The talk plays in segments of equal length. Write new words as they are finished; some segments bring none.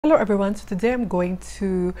Hello everyone, so today I'm going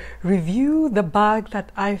to review the bag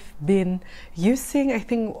that I've been using, I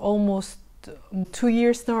think almost 2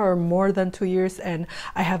 years now, or more than 2 years, and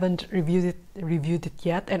I haven't reviewed it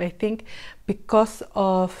yet. And I think because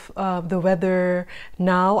of the weather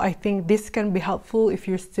now, I think this can be helpful if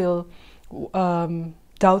you're still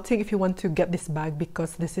doubting if you want to get this bag,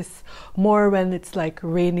 because this is more when it's like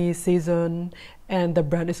rainy season, and the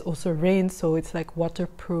brand is also Rain, so it's like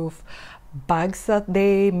waterproof bags that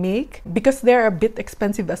they make, because they're a bit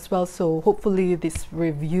expensive as well. So hopefully this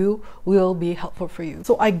review will be helpful for you.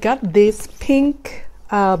 So I got this pink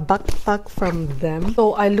backpack from them.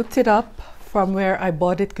 So I looked it up from where I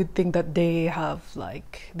bought it. Good thing that they have,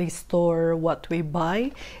 like, they store what we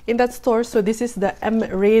buy in that store. So this is the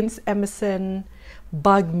Rain's MSN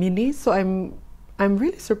bag mini. So I'm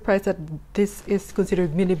really surprised that this is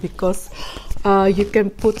considered mini, because you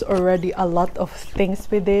can put already a lot of things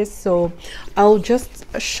with this. So I'll just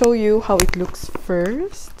show you how it looks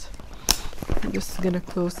first. I'm just gonna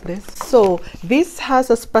close this. So this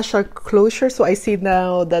has a special closure. So I see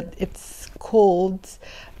now that it's called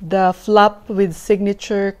the flap with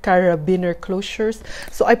signature carabiner closures.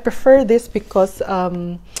 So I prefer this because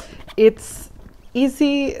it's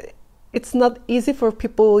easy. It's not easy for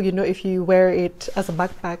people, you know, if you wear it as a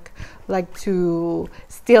backpack, like to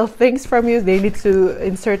steal things from you. They need to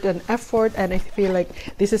insert an effort, and I feel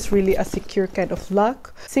like this is really a secure kind of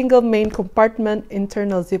lock. Single main compartment,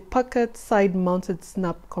 internal zip pocket, side mounted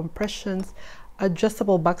snap compressions,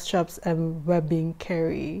 adjustable back straps, and webbing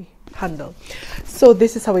carry handle. So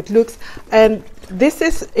this is how it looks, and this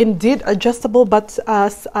is indeed adjustable, but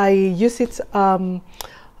as I use it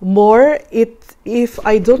more, if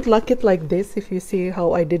I don't lock it like this, if you see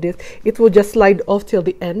how I did it, it will just slide off till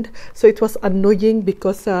the end. So it was annoying,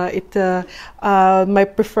 because my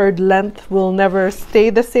preferred length will never stay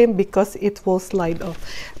the same, because it will slide off.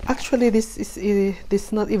 Actually, this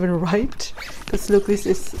is not even right, because look, this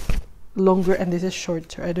is longer and this is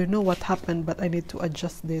shorter. I don't know what happened, but I need to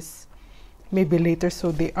adjust this maybe later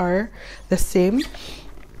so they are the same.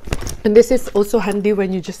 And this is also handy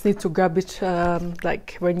when you just need to grab it,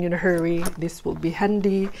 like when you're in a hurry. This will be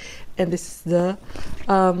handy. And this is the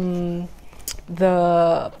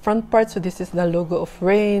front part. So this is the logo of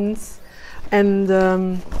Rain's. And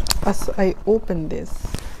as I open this,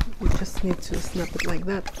 you just need to snap it like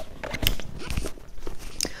that.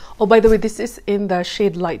 Oh, by the way, this is in the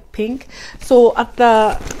shade light pink. So at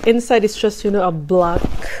the inside, it's just, you know, a black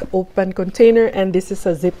open container, and this is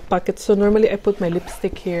a zip pocket. So normally I put my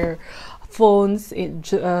lipstick here, phones,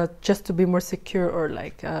 just to be more secure, or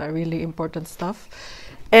like really important stuff.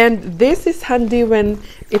 And this is handy when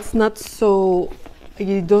it's not so,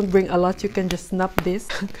 you don't bring a lot, you can just snap this.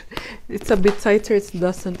 It's a bit tighter, it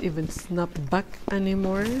doesn't even snap back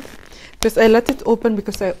anymore. Because I let it open,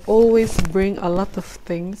 because I always bring a lot of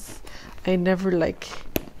things. I never like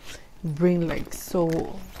bring like so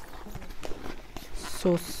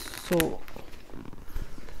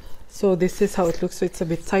this is how it looks. So it's a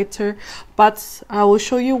bit tighter, but I will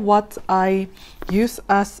show you what I use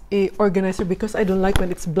as a organizer, because I don't like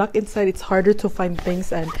when it's black inside. It's harder to find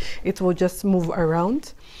things, and it will just move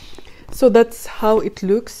around. So that's how it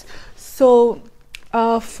looks. So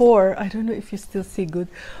I don't know if you still see good.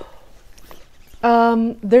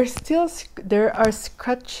 There are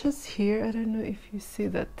scratches here. I don't know if you see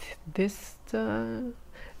that. This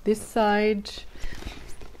side,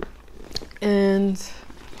 and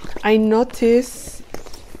I notice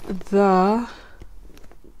the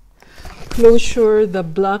closure, the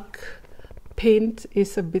black paint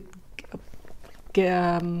is a bit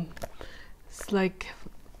it's like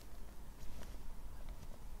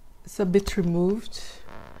it's a bit removed,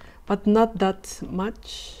 but not that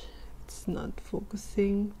much. Not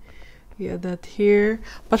focusing. Yeah, that here,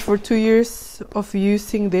 but for 2 years of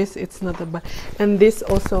using this, it's not that bad. And this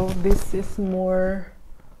also, this is more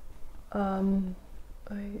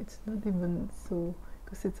it's not even so,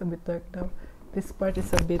 because it's a bit dark now. This part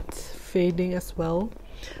is a bit fading as well,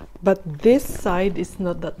 but this side is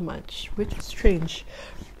not that much, which is strange.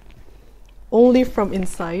 Only from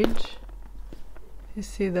inside, you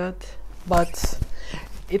see that, but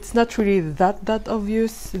it's not really that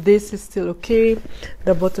obvious. This is still okay.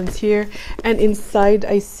 The buttons here, and inside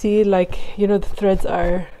I see, like, you know, the threads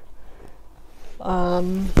are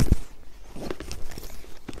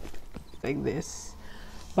like this,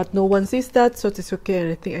 but no one sees that, so it's okay.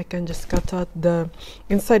 And I think I can just cut out. The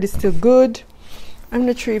inside is still good. I'm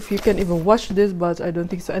not sure if you can even wash this, but I don't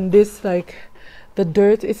think so. And this, like, the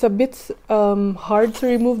dirt, it's a bit hard to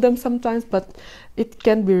remove them sometimes, but it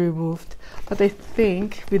can be removed. But I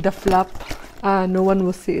think with the flap no one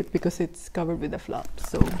will see it because it's covered with a flap.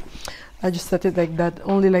 So I just set it like that,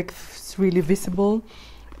 only like it's really visible.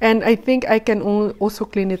 And I think I can also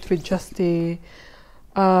clean it with just the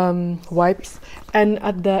wipes. And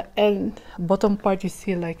at the end, bottom part, you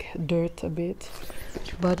see like dirt a bit,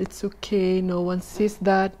 but it's okay, no one sees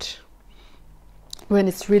that. When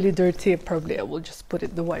it's really dirty, probably I will just put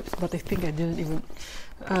it the wipes, but I think I didn't even,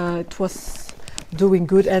 it was doing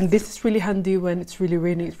good. And this is really handy when it's really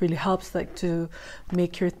raining. It really helps like to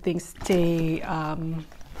make your things stay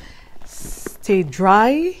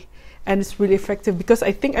dry. And it's really effective, because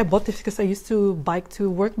I think I bought this because I used to bike to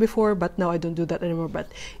work before, but now I don't do that anymore.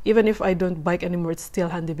 But even if I don't bike anymore, it's still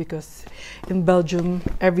handy, because in Belgium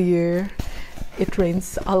every year it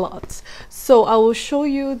rains a lot. So I will show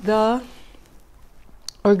you the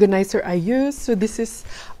organizer I use. So this is,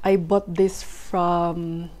 I bought this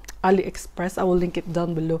from Aliexpress. I will link it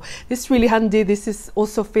down below. This is really handy. This is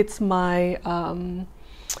also fits my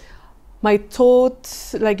my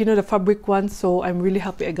tote, like, you know, the fabric one. So I'm really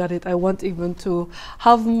happy I got it. I want even to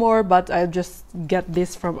have more, but I just get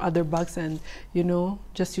this from other bags and, you know,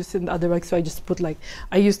 just use it in the other bags. So I just put like,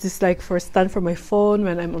 I use this like for a stand for my phone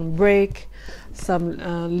when I'm on break, some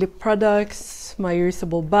lip products, my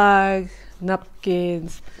reusable bag,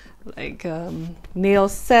 napkins, like nail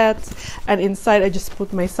set, and inside I just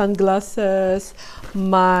put my sunglasses,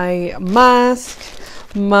 my mask,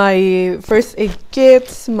 my first aid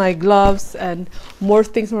kit, my gloves, and more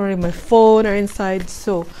things. More, my phone are inside.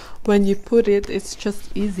 So when you put it, it's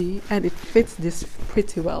just easy, and it fits this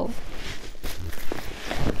pretty well.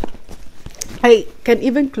 I can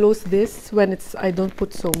even close this when it's, I don't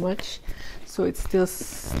put so much, so it still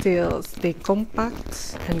stay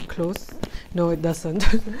compact and close. No, it doesn't.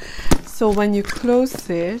 So when you close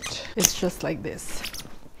it, it's just like this.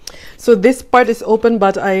 So this part is open,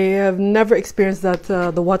 but I have never experienced that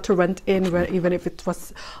the water went in even if it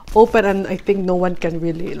was open, and I think no one can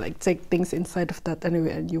really like take things inside of that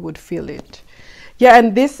anyway, and you would feel it. Yeah,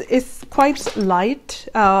 and this is quite light.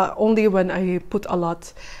 Only when I put a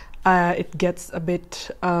lot, it gets a bit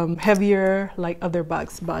heavier like other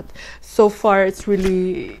bags, but so far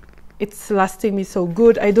it's lasting me so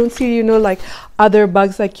good. I don't see, you know, like other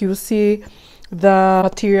bags, like you see the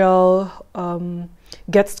material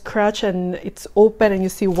gets scratched and it's open and you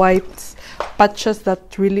see white patches.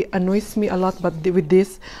 That really annoys me a lot. But with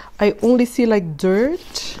this, I only see like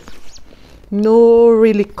dirt, no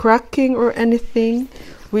really cracking or anything,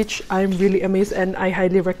 which I'm really amazed, and I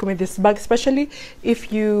highly recommend this bag, especially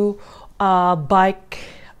if you bike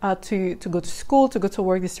to go to school, to go to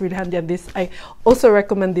work. This is really handy. And this, I also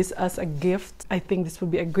recommend this as a gift. I think this would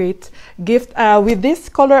be a great gift. With this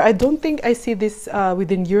color, I don't think I see this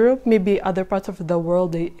within Europe. Maybe other parts of the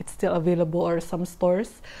world it's still available, or some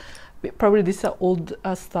stores. Probably these are old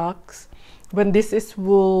stocks. When this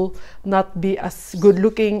will not be as good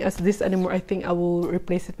looking as this anymore, I think I will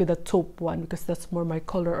replace it with a taupe one, because that's more my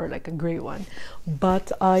color, or like a gray one.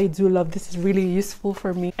 But I do love this. Is really useful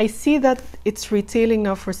for me. I see that it's retailing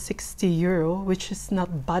now for €60, which is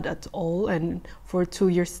not bad at all, and for 2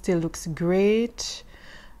 years still looks great.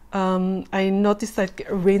 I noticed that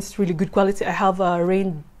rain's really good quality. I have a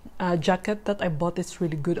rain jacket that I bought. It's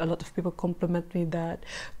really good. A lot of people compliment me, that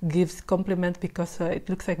gives compliment, because it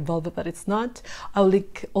looks like velvet, but it's not. I'll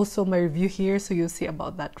link also my review here, so you'll see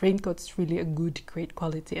about that. Raincoat's really a good, great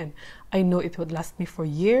quality, and I know it would last me for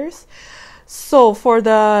years. So for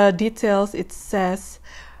the details, it says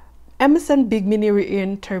MSN Big Mini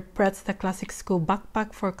reinterprets the classic school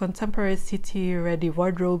backpack for contemporary city-ready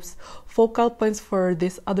wardrobes. Focal points for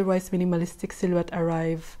this otherwise minimalistic silhouette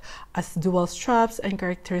arrive as dual straps and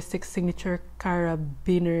characteristic signature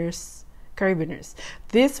carabiners.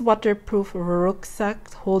 This waterproof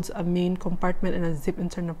rucksack holds a main compartment and a zip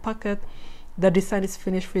internal pocket. The design is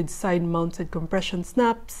finished with side-mounted compression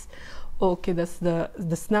snaps. Okay, that's the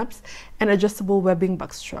snaps, and adjustable webbing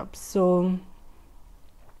back straps. So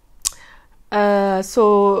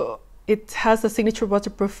it has a signature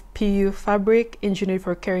waterproof PU fabric, engineered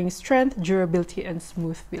for carrying strength, durability, and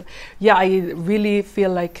smooth feel. Yeah, I really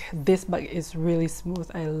feel like this bag is really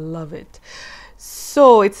smooth. I love it.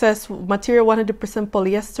 So it says material 100%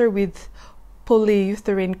 polyester with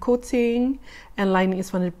polyurethane coating, and lining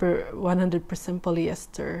is 100%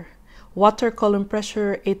 polyester. Water column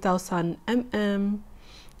pressure 8,000 mm,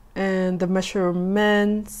 and the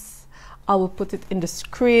measurements I will put it in the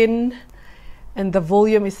screen. And the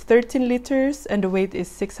volume is 13 liters and the weight is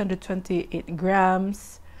 628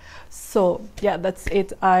 grams. So yeah, that's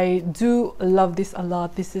it. I do love this a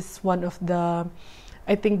lot. This is one of the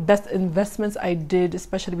I think best investments I did,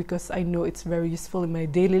 especially because I know it's very useful in my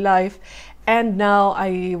daily life. And now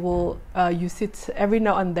I will use it every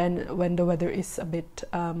now and then when the weather is a bit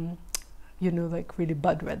you know, like really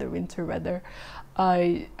bad weather, winter weather.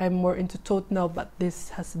 I'm more into taupe now, but this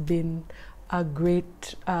has been a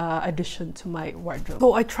great addition to my wardrobe.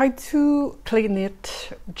 So I tried to clean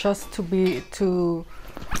it just to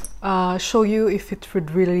show you if it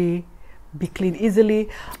would really be cleaned easily.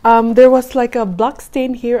 There was like a black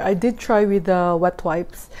stain here. I did try with wet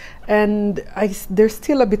wipes, and there's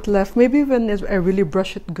still a bit left. Maybe when I really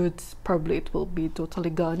brush it good, probably it will be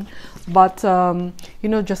totally gone. But you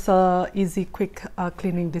know, just a easy quick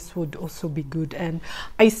cleaning, this would also be good. And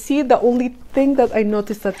I see the only thing that I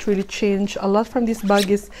noticed that really changed a lot from this bag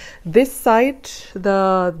is this side,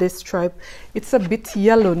 this stripe. It's a bit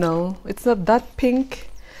yellow now. It's not that pink.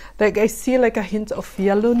 Like I see like a hint of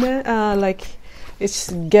yellowness, like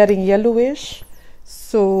it's getting yellowish.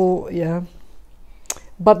 So yeah,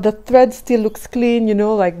 but the thread still looks clean, you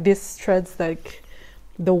know, like these threads, like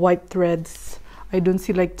the white threads, I don't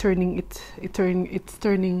see like it's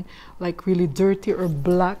turning like really dirty or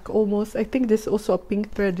black almost. I think there's also a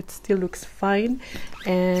pink thread. It still looks fine.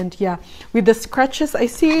 And yeah, with the scratches, I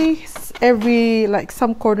see like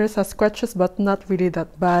some corners have scratches, but not really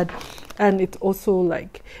that bad. And it also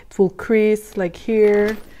like it will crease, like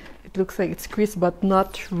here it looks like it's creased but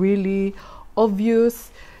not really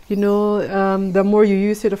obvious, you know. The more you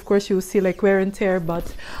use it, of course, you will see like wear and tear,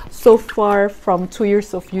 but so far from 2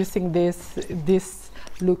 years of using this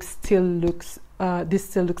still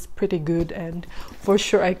looks pretty good. And for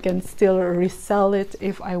sure I can still resell it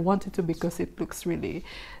if I wanted to, because it looks really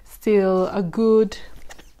still a good,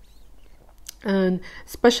 and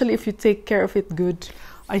especially if you take care of it good,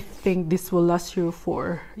 I think this will last you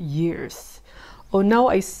for years. Oh, now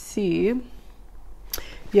I see,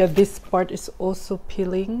 yeah, this part is also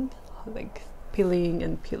peeling, like peeling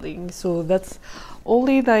and peeling. So that's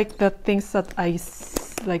only like the things that I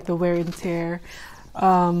like, the wear and tear,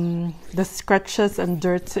 the scratches and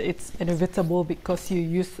dirt. It's inevitable because you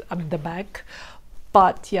use the bag.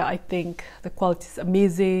 But yeah, I think the quality is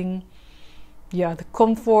amazing. Yeah, the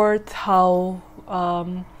comfort, how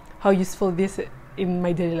useful this is in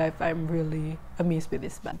my daily life. I'm really amazed with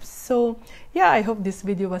this bag. So yeah, I hope this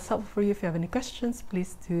video was helpful for you. If you have any questions,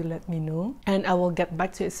 please do let me know, and I will get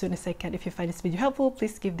back to you as soon as I can. If you find this video helpful,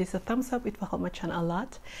 please give this a thumbs up. It will help my channel a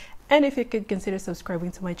lot. And if you could consider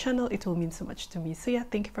subscribing to my channel, it will mean so much to me. So yeah,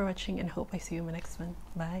 thank you for watching, and hope I see you in my next one.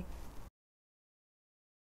 Bye.